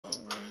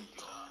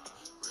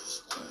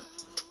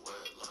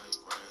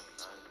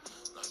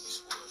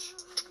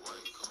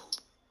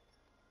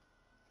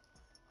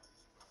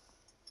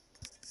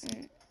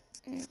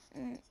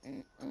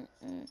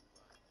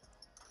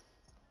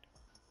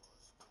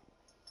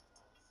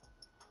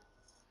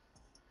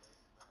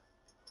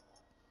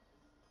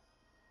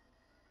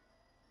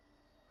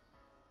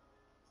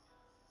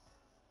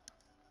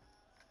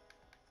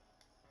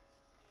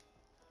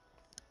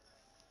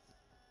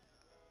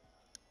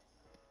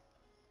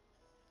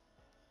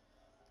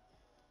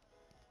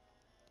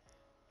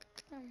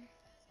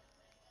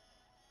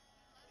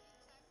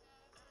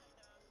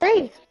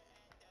Three.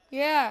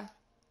 Yeah.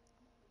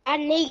 Add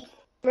Nate.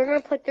 We're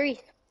gonna put threes.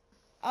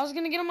 I was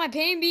gonna get on my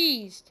pain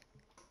beast.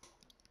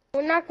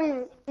 We're not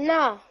gonna.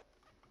 Nah.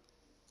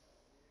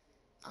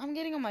 I'm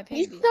getting on my You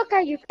pain beast. suck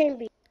at your pain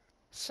beat.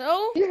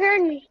 So? You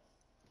heard me.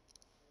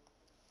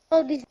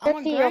 Oh, these I'm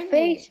nuts gonna in your grind it.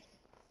 face.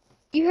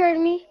 You heard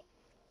me.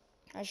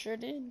 I sure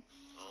did.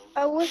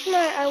 I wish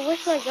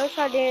my jump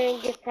shot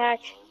didn't get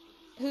patched.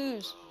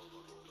 Whose?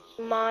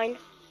 Mine.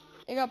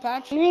 It got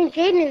patched? Me and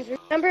Jaden's.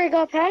 Remember it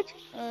got patched?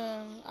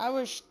 I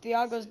wish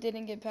Thiago's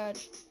didn't get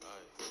patched.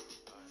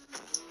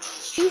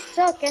 You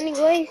suck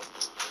anyways.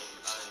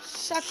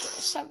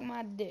 Suck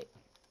my dick.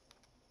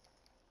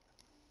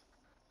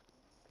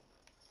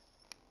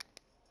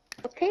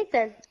 Okay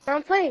then.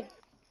 I'm playing.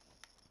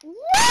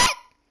 What?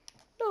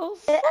 The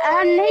fuck,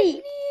 Add Nate.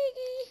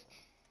 nigga?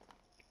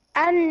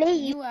 Add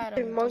Nate, You add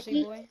him, pussy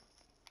monkey. boy.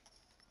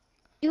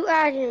 You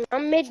add him.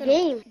 I'm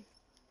mid-game.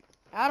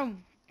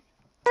 Adam.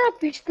 Shut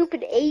up, you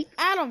stupid ape.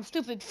 Adam,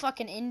 stupid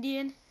fucking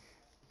Indian.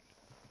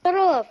 Shut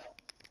up.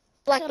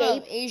 Black Shut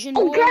ape. up, Asian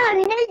Oh boy. god,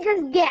 Nate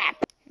just gap.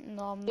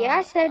 No, I'm not. Yeah,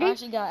 I said I it.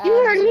 actually got You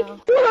abs heard me.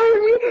 now. You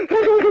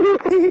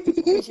heard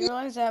Did you me.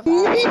 realize I have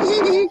abs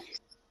now?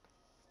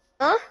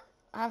 Huh?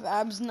 I have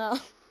abs now.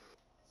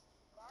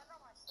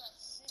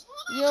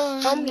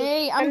 Yo, Tell me.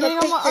 Nate, Send a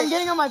I'm picture.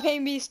 getting on my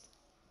pain beast.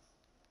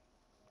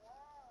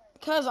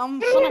 Cause I'm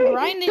finna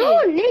grind No,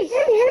 it. Nate,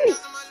 hit me.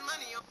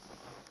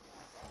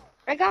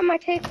 I got my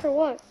take for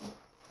what?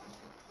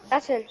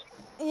 That's it.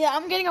 Yeah,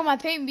 I'm getting on my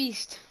pain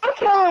beast. I'm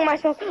killing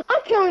myself.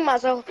 I'm killing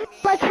myself.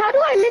 Like, how do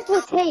I miss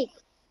with take?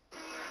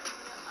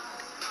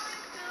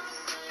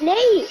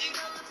 Nate.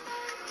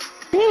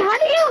 Nate, how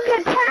do you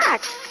get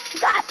packed? You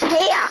got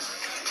packed.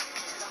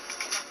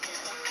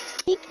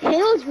 He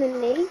killed me,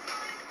 Nate.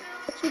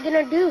 What you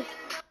gonna do?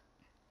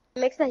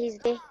 Makes that he's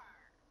gay.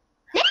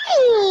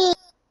 Nate!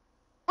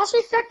 That's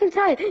your second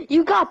time.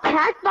 You got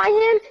packed by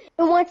him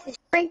and went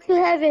straight to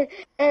heaven,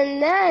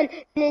 and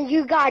then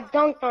you got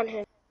dunked on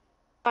him.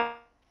 By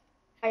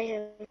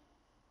him.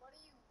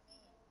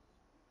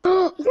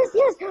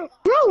 Yes,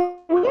 bro.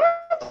 We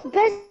have the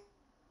best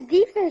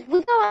defense.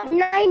 We got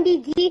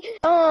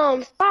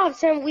 90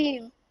 stops, and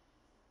we.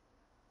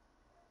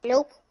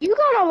 Nope. You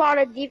got a lot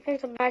of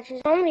defensive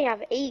matches. You only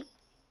have 8.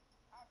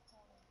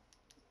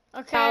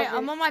 Okay,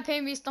 I'm on my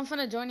pain beast. I'm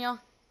finna join y'all.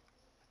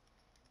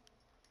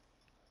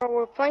 Bro,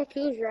 we're playing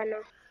twos right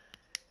now.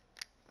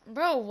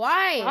 Bro,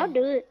 why? I'll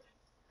do it.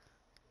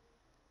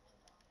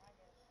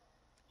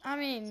 I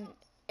mean,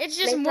 it's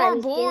just Make more that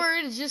easy.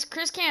 bored. It's just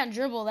Chris can't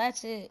dribble.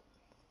 That's it.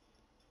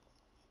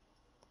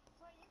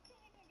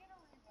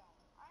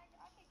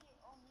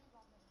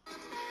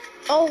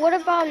 Oh, what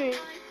about Nate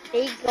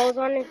goes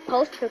on his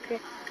post cooker?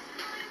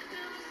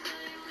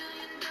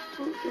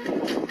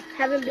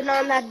 Haven't been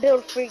on that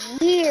build for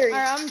years.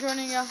 Alright, I'm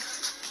joining y'all.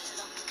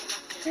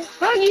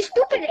 Bro, you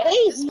stupid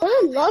ape. No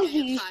one loves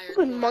you, you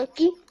stupid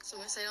monkey. So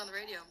I'm gonna say it on the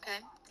radio, okay?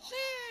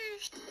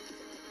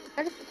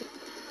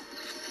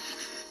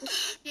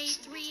 Day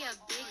 3 of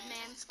Big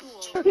Man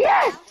School.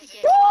 Yes! How to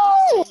get Woo!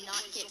 lost and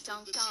not get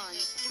dunked on.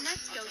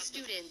 Let's go,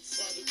 students.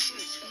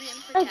 Rim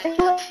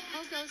protector.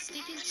 Pogo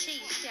stick and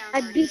chase down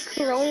I beat artist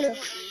Corona.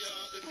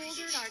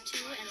 Folder R2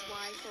 and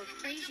Y for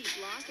crazy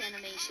block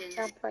animations.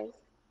 Stop playing.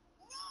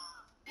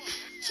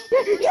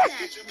 Or Yes!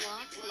 snatch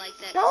blocks like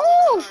that No!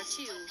 R2.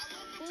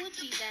 Bullet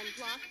B then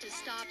block to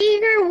stop.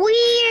 You're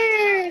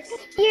weird!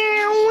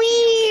 You're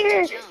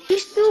weird! You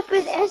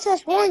stupid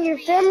SS1, your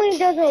family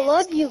doesn't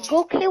love you.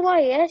 Go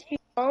KYS, you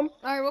dumb.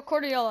 Alright, what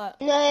court are y'all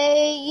at?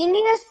 Nay, you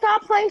need to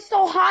stop playing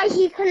so high,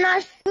 he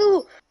cannot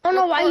shoot. I don't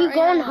know why you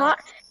going hot.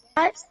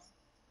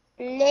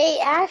 Nate,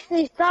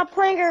 actually, stop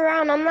playing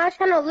around. I'm not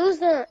trying to lose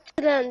to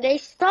them. They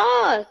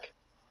suck.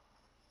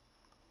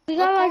 We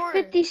got What like court?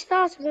 50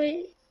 stops,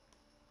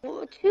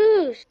 but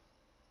twos.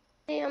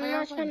 Hey, I'm Oh, you're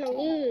not trying playing to two.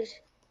 lose.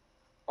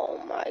 Oh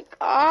my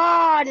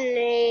god,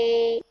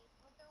 Nate.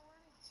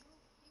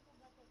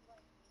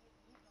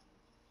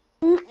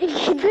 I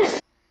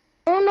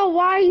don't know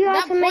why you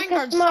have That to make point a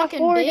guard's small fucking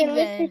forward big and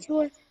listen then.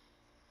 to it.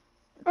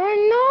 I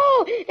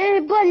know,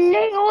 but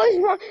Nate,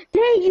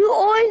 you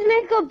always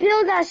make a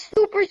build that's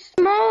super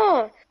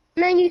small.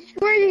 And then you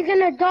swear you're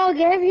gonna dog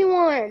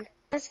everyone.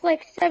 That's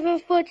like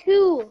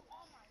 7'2".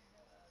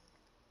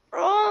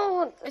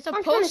 Bro, It's a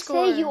I'm trying to post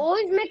say, you score.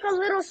 always make a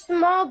little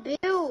small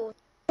build.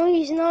 No,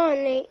 he's not,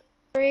 Nate.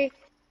 Sorry.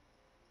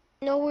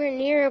 Nowhere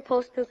near a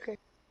post cooker.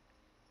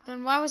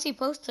 Then why was he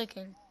post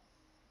ticking?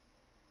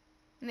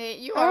 Nate,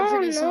 you I are don't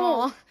pretty know.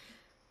 small.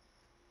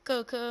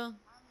 Coco.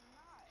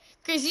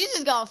 Cause you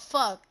just got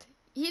fucked.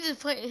 He just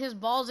put his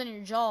balls in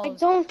your I jaws.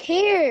 don't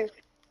care.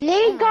 Oh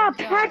Nate my got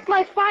God. packed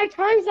like 5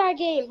 times that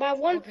game by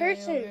one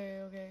person.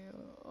 Okay.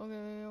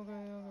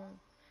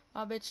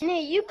 My bitch.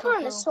 Nate, you kind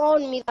Coco. of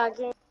sold me that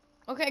game.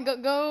 Okay,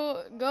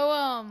 go,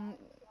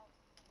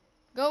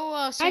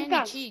 I Sandy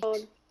got Cheeks.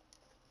 sold.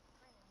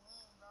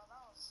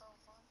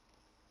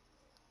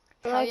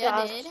 Hell I yeah,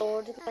 got did.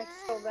 sold like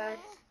so bad.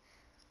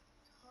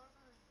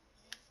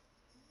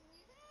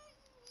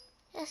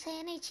 The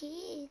Sandy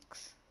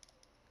Cheeks.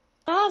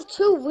 I have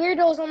two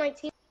weirdos on my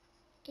team.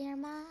 Your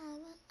mama.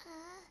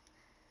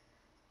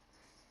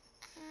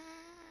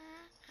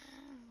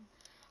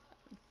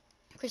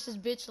 Chris's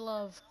bitch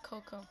love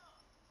Coco.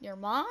 Your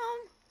mom?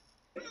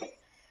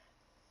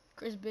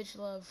 Chris bitch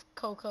love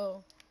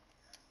Coco.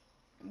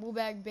 Woo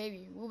back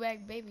baby. Woo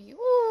back baby.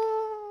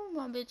 Woo!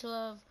 My bitch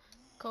love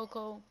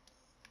Coco.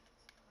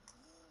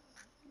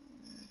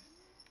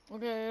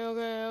 Okay.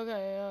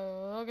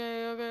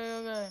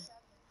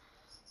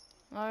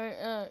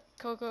 Alright,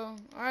 Coco.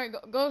 Alright,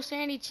 go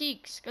Sandy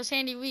Cheeks. Go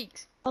Sandy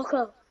Weeks.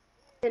 Okay.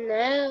 And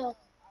now,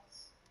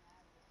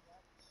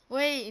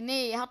 Wait,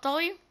 Nate, how tall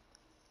are you?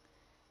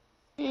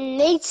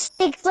 Nate's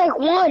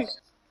 6'1".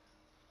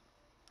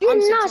 You're I'm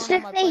not 6'1"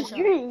 on my play 6'8". shot.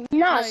 You're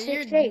not No,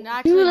 you're 6'8".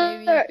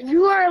 actually maybe.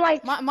 You are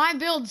like. My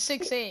build's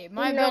 6'8".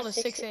 My You're build not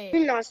is 6'8". 6'8".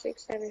 You're not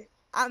 6'7".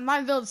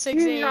 My build's You're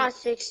 6'8". not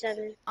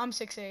 6'7". I'm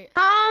 6'8".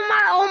 How am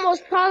I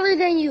almost taller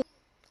than you?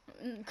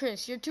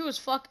 Chris, you're 2 as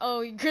fuck.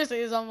 Oh, Chris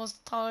is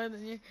almost taller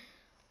than you.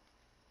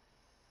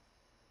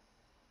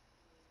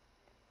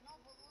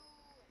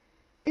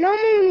 No, I'm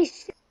only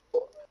 6.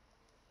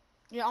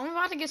 Yeah, I'm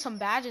about to get some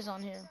badges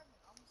on here.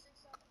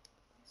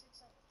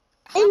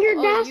 And you're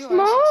that You are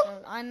small?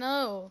 6'7". I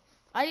know.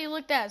 Why do you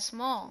look that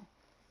small?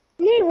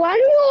 Nate, why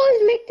do you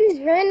always make these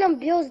random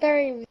builds that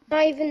are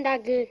not even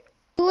that good?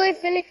 Two-way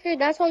finisher,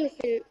 that's only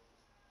fit.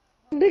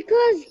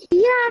 Because he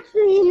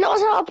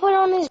knows how to put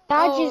on his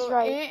badges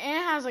right.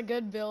 And has a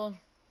good build.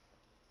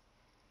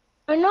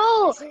 I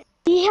know.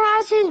 He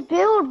has his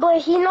build, but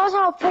he knows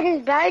how to put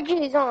his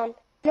badges on.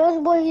 He knows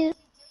what he's...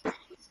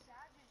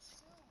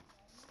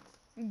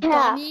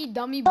 Yeah.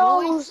 Dummy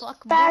boy, Those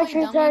fuck boy,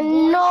 badges dummy are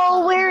boy,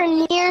 nowhere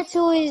fuck boy. near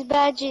to his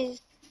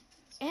badges.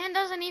 And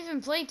doesn't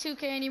even play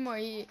 2K anymore.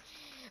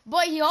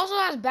 But he also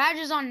has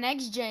badges on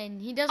next gen.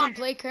 He doesn't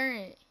play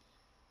current.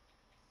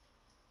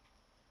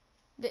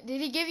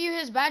 Did he give you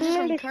his badges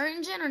from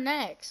current gen or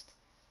next?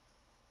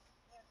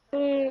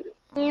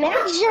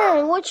 Next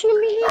gen, what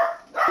you mean?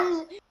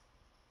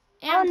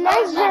 On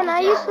next gen, I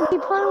used to be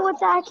playing with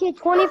that kid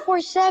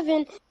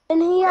 24/7,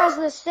 and he has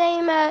the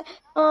same at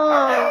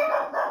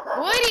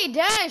Woody,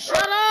 Dad,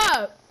 shut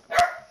up!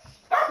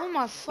 Oh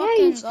my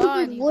fucking you god,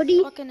 stupid you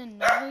Woody. fucking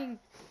annoying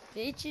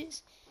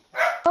bitches.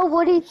 Oh,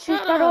 Woody,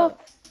 Shut up.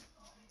 up.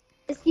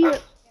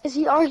 Is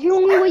he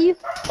arguing with you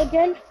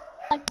again,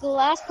 like the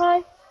last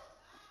time?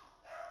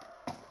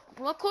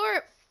 What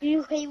court? Do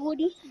you hate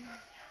Woody?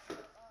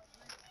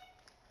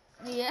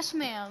 Yes,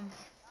 ma'am.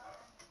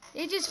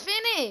 They just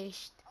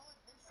finished.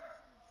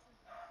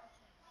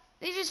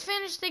 They just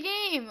finished the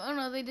game. Oh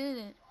no, they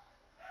didn't.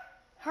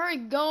 Hurry,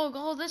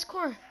 go this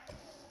court.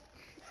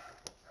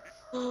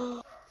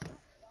 Oh.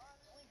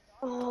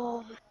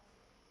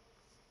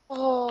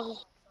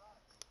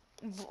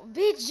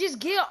 Bitch, just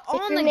get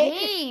on the game.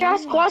 If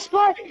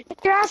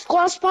you're at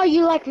squad spot,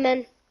 you like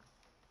men.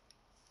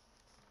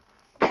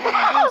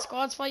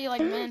 Squad spot, you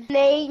like men.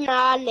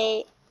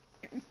 Nate.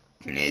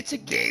 It's a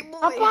game, boy.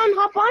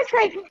 Hop on,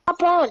 Trey.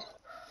 Hop on.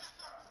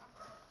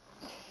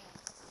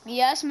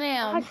 Yes,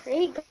 ma'am.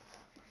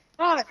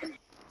 God.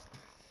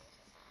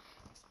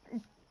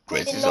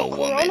 Chris is a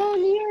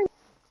woman.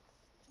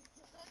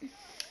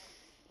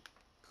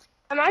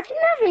 Imagine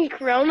having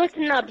corona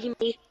cannot be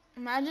me.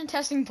 Imagine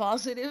testing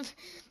positive.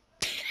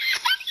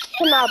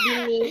 Cannot be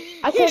me.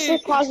 I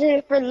tested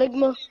positive for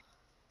Ligma.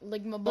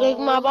 Ligma balls.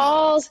 Ligma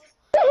balls.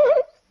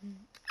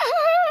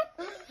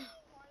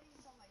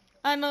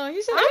 I know,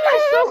 he said. I'm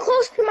so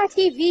close to my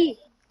TV.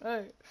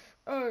 Hey,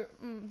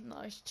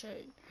 nice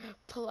chain.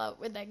 Pull out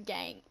with that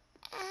gang.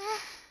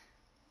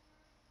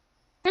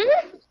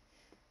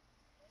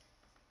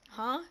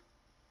 Huh?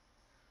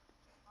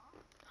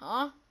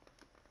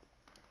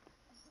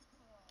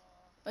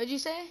 What'd you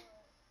say?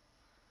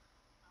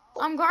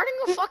 I'm guarding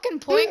a fucking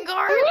point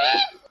guard?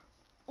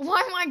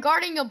 Why am I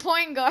guarding a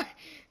point guard?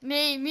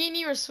 Nate, me and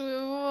you are sweet.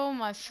 Oh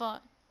my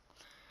fuck.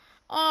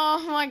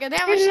 Oh my god, they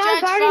have a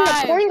stretch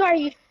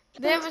 5.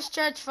 They have a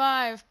stretch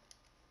 5.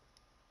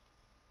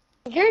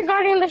 You're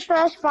guarding the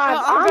stretch 5.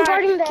 I'm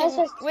guarding the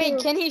SS2. Wait,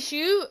 can he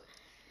shoot?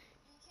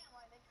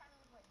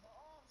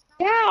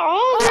 Yeah,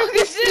 all of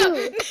us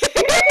do.